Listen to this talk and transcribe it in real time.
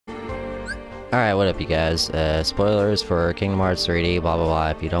Alright, what up you guys? Spoilers for Kingdom Hearts 3D, blah blah blah.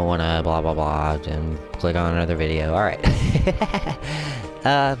 If you don't wanna blah blah blah, then click on another video. Alright.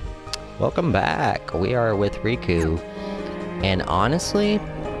 Welcome back. We are with Riku. And honestly,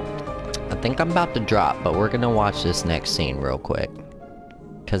 I think I'm about to drop, but we're gonna watch this next scene real quick.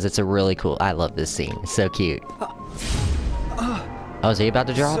 Cause it's a really cool— I love this scene. It's so cute. Oh, is he about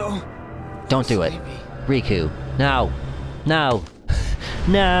to drop? Don't do it. Riku. No. No.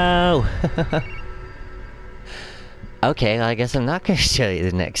 No! Okay, I guess I'm not gonna show you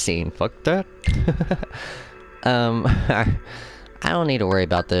the next scene. Fuck that. I don't need to worry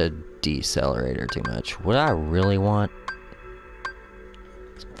about the decelerator too much. What I really want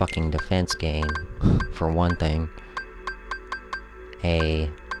is fucking defense gain, for one thing. Hey.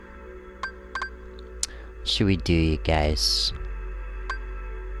 What should we do, you guys?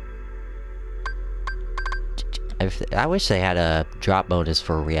 I wish they had a drop bonus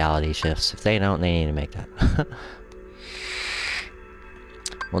for reality shifts. If they don't, they need to make that.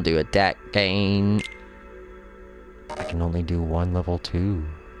 We'll do a deck gain. I can only do one level 2.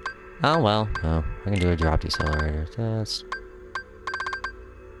 Oh well, no. I can do a drop decelerator. That's...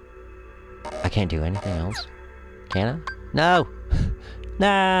 I can't do anything else. Can I? No!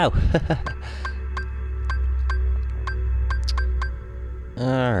 No!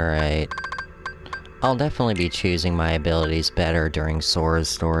 Alright. I'll definitely be choosing my abilities better during Sora's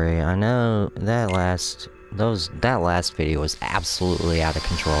story. I know that last video was absolutely out of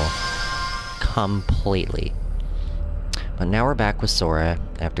control. Completely. But now we're back with Sora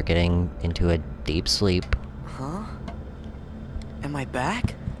after getting into a deep sleep. Huh? Am I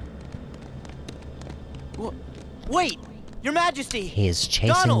back? Wait! Your Majesty! He is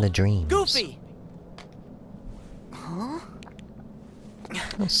chasing Donald, the dreams. Goofy! Huh?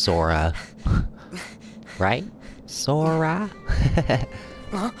 Oh, Sora. Right? Sora?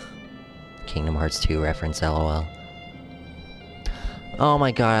 Huh? Kingdom Hearts 2 reference, lol. Oh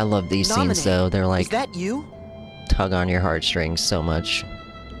my god, I love these scenes though. They're like... Is that you? Tug on your heartstrings so much.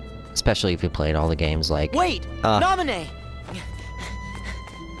 Especially if you played all the games like... Wait! Naminé!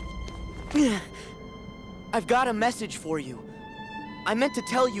 I've got a message for you. I meant to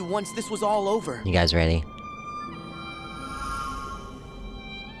tell you once this was all over. You guys ready?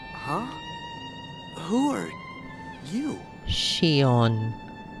 Huh? Who are you? Shion.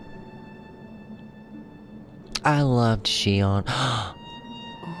 I loved Shion.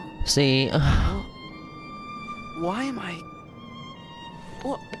 See? Why am I...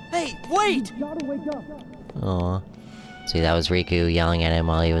 Hey, wait! You gotta wake up! Aw. See, that was Riku yelling at him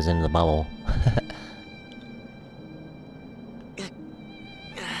while he was in the bubble.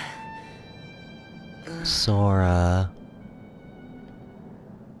 Sora.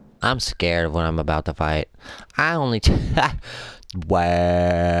 I'm scared of what I'm about to fight. I only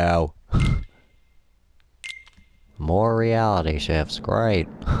wow. More reality shifts, great.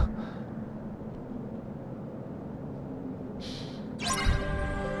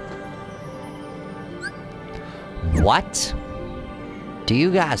 What? Do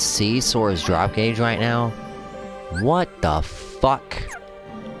you guys see Sora's drop gauge right now? What the fuck?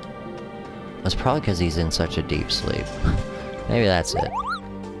 That's probably because he's in such a deep sleep. Maybe that's it.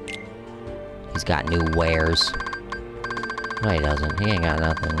 He's got new wares. No, he doesn't. He ain't got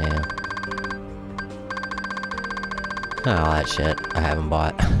nothing new. Oh, that shit I haven't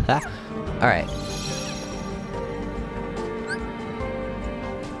bought. Alright.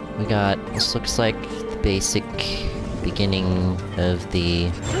 We got... This looks like the basic beginning of the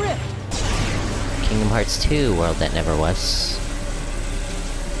Kingdom Hearts 2 world that never was.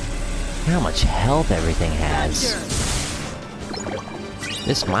 How much health everything has.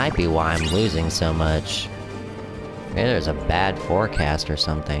 This might be why I'm losing so much. Maybe there's a bad forecast or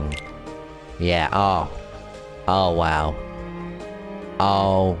something. Yeah, oh. Oh, wow.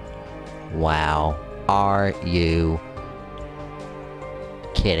 Oh, wow. Are you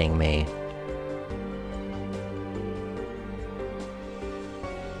kidding me?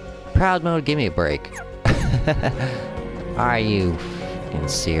 Proud mode, give me a break. Are you f***ing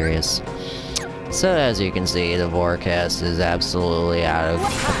serious? So as you can see, the forecast is absolutely out of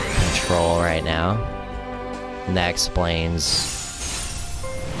control right now. And that explains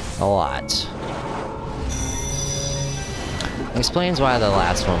a lot. It explains why the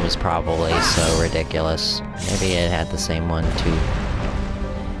last one was probably so ridiculous. Maybe it had the same one too.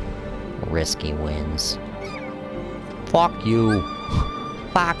 Risky wins. Fuck you!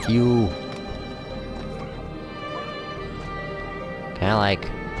 Fuck you! Kinda like...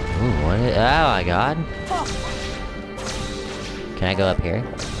 Ooh, what is... Oh my god! Can I go up here?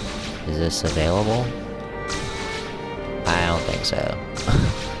 Is this available? I don't think so.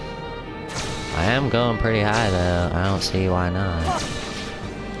 I am going pretty high though. I don't see why not.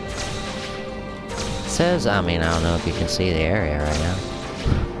 It says, I mean, I don't know if you can see the area right now.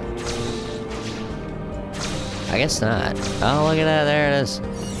 I guess not. Oh, look at that, there it is.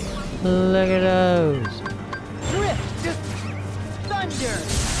 Look at those. Drift, thunder,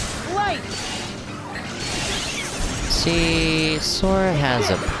 light. See, Sora has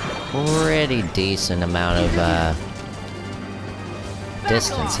a pretty decent amount of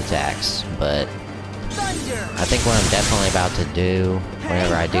distance attacks, but I think what I'm definitely about to do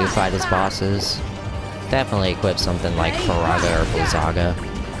whenever I do fight his bosses, definitely equip something like PROLOGUE or Blizzaga.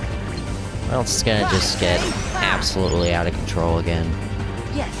 Or else it's gonna just get absolutely out of control again.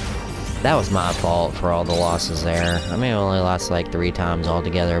 That was my fault for all the losses there. I mean, I only lost like 3 times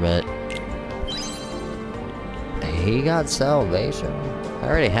altogether, but he got salvation. I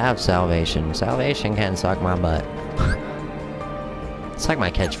already have salvation. Salvation can suck my butt. It's like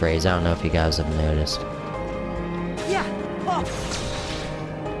my catchphrase. I don't know if you guys have noticed.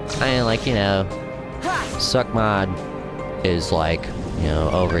 I mean, like, you know, suck mod is like, you know,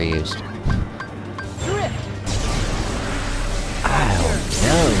 overused. I don't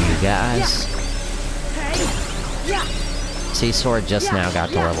know, you guys. See, Sora just now got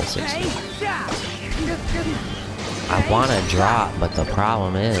to level 60. I want to drop, but the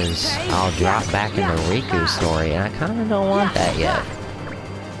problem is, I'll drop back into Riku's story, and I kind of don't want that yet.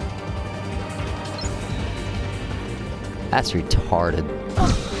 That's retarded.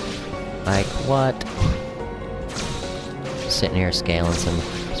 Like, what? Sitting here scaling some...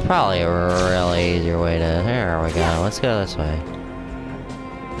 It's probably a really easier way to... There we go, let's go this way.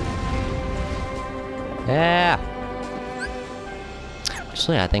 Yeah!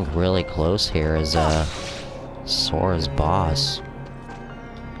 Actually, I think really close here is, Sora's boss.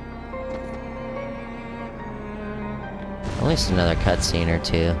 At least another cutscene or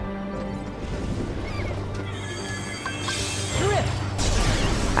two.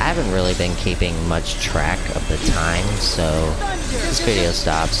 I haven't really been keeping much track of the time, so this video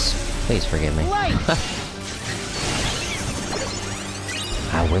stops. Please forgive me.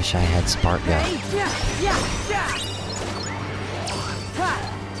 I wish I had Spark Gun.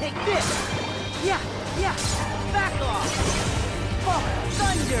 Take this. Back off.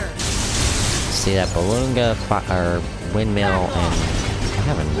 Thunder. See that Balloonga or windmill, and I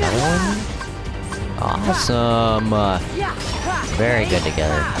have another one. Awesome. Very good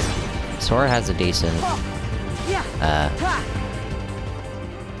together. Sora has a decent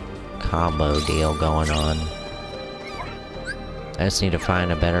combo deal going on. I just need to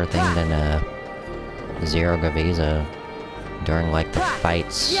find a better thing than Zero Gravizo during like the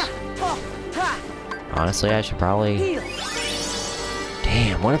fights. Honestly, I should probably...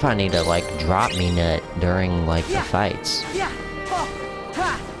 Damn, what if I need to like drop me nut during like the fights?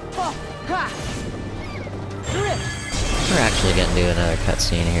 We're actually gonna do another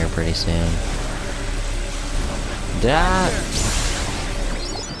cutscene here pretty soon. Did I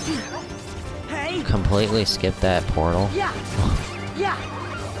completely skip that portal?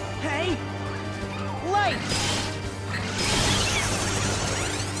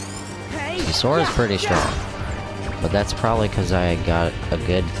 Sora's pretty strong, but that's probably because I got a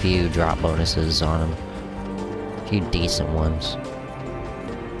good few drop bonuses on him. A few decent ones.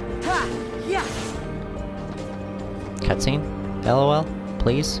 Cutscene? LOL?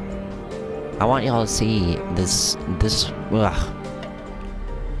 Please? I want y'all to see this... Ugh.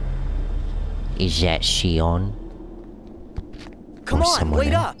 Is that Shion? Come on,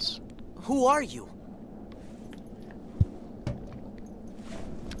 wait else? up! Who are you?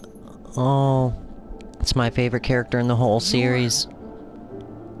 Oh... It's my favorite character in the whole series.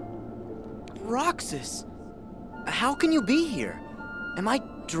 Roxas! How can you be here? Am I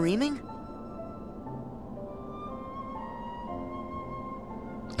dreaming?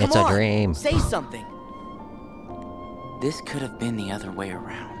 It's a dream. Say something. This could have been the other way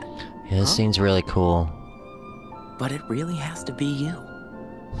around. Yeah, this scene's really cool. But it really has to be you.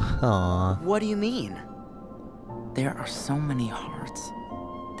 Aww. What do you mean? There are so many hearts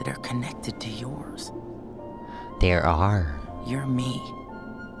that are connected to yours. There are. You're me,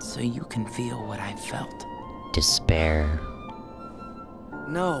 so you can feel what I felt. Despair.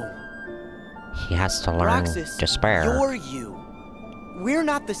 No. He has to learn Roxas, despair. You're you. We're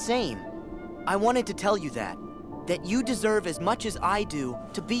not the same. I wanted to tell you that. That you deserve as much as I do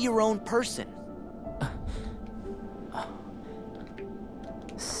to be your own person.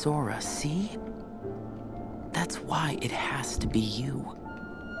 Sora, see? That's why it has to be you.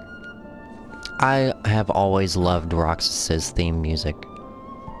 I have always loved Roxas's theme music.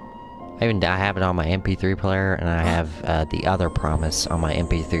 I have it on my MP3 player, and I have the other Promise on my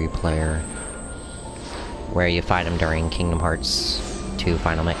MP3 player. where you fight him during Kingdom Hearts 2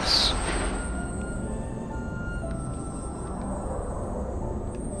 Final Mix.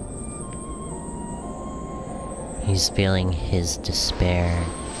 He's feeling his despair.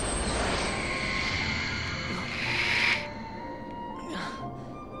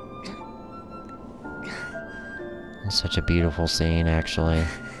 It's such a beautiful scene, actually.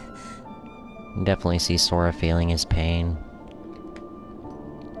 You definitely see Sora feeling his pain.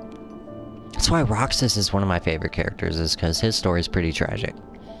 That's why Roxas is one of my favorite characters, is because his story is pretty tragic.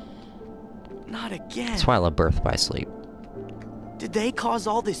 Not again. That's why I love Birth by Sleep. Did they cause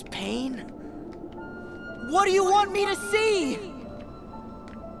all this pain? What do you want me to see?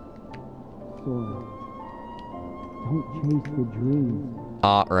 Sora, don't chase the dreams.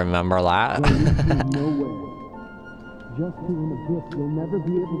 Remember that? They'll lead you nowhere. Just to an abyss you'll never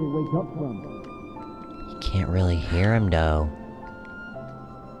be able to wake up from. You can't really hear him, though.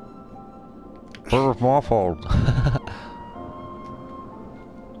 We're muffled.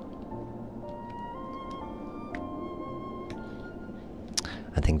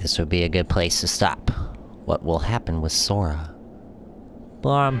 I think this would be a good place to stop. What will happen with Sora?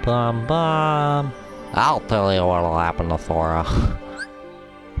 Bum bum bum. I'll tell you what'll happen to Sora.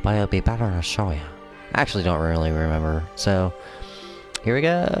 But it'll be better to show you. I actually don't really remember. So, here we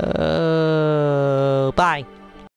go. Bye.